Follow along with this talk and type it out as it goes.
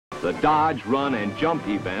The dodge, run, and jump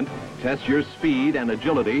event tests your speed and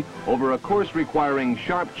agility over a course requiring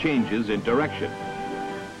sharp changes in direction.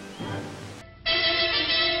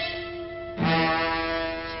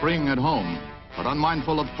 Spring at home, but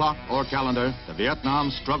unmindful of clock or calendar, the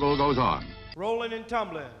Vietnam struggle goes on. Rolling and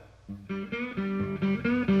tumbling.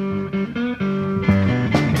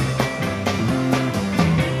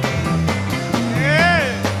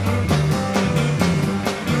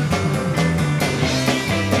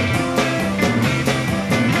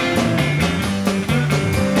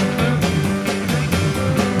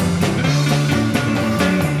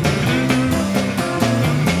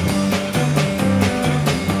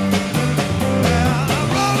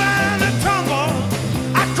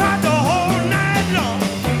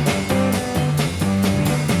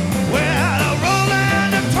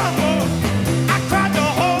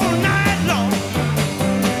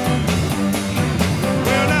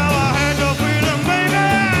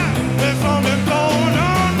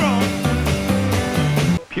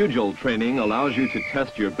 Pugil training allows you to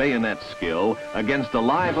test your bayonet skill against a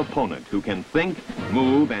live opponent who can think,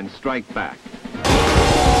 move, and strike back.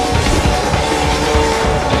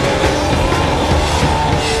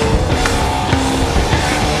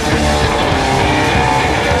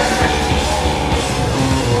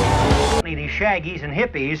 These shaggies and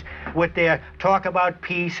hippies with their talk about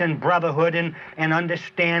peace and brotherhood and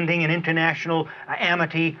understanding and international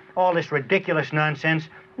amity, all this ridiculous nonsense.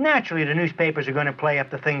 Naturally, the newspapers are going to play up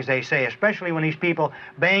the things they say, especially when these people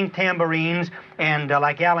bang tambourines and,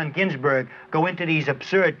 like Allen Ginsberg, go into these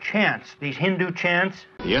absurd chants, these Hindu chants.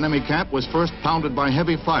 The enemy camp was first pounded by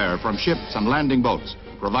heavy fire from ships and landing boats,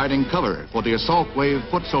 providing cover for the assault wave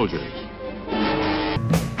foot soldiers.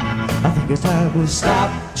 I think it's time we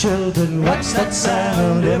stop, children, what's that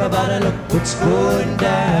sound? Everybody look what's going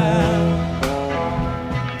down.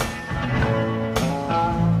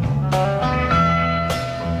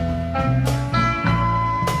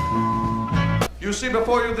 You see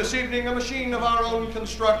before you this evening a machine of our own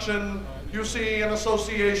construction. You see an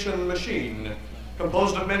association machine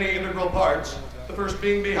composed of many integral parts. The first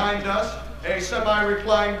being behind us, a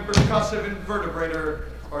semi-reclined percussive invertebrator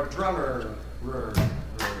or drummer.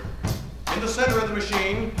 In the center of the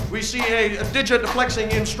machine, we see a digit flexing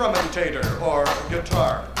instrumentator or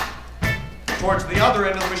guitar. Towards the other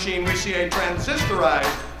end of the machine, we see a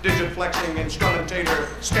transistorized digit flexing instrumentator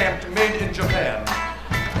stamped made in Japan.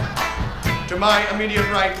 To my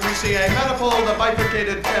immediate right, we see a manifold of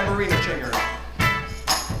bifurcated tambourine chinger.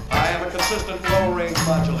 I am a consistent low-range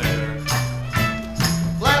modulator.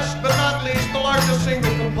 Last but not least, the largest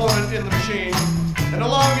single component in the machine, an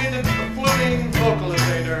elongated fluting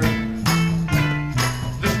vocalizator.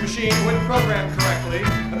 This machine, when programmed correctly,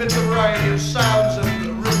 emits a variety of sounds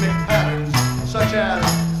and rhythmic patterns, such as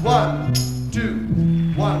 1,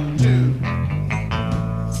 2, 1, 2.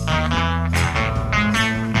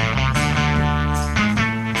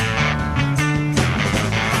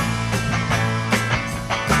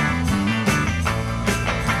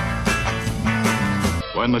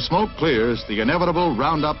 When the smoke clears, the inevitable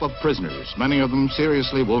roundup of prisoners, many of them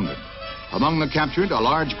seriously wounded. Among the captured, a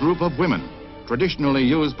large group of women, traditionally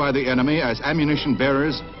used by the enemy as ammunition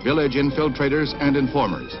bearers, village infiltrators, and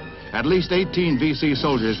informers. At least 18 VC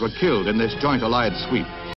soldiers were killed in this joint Allied sweep.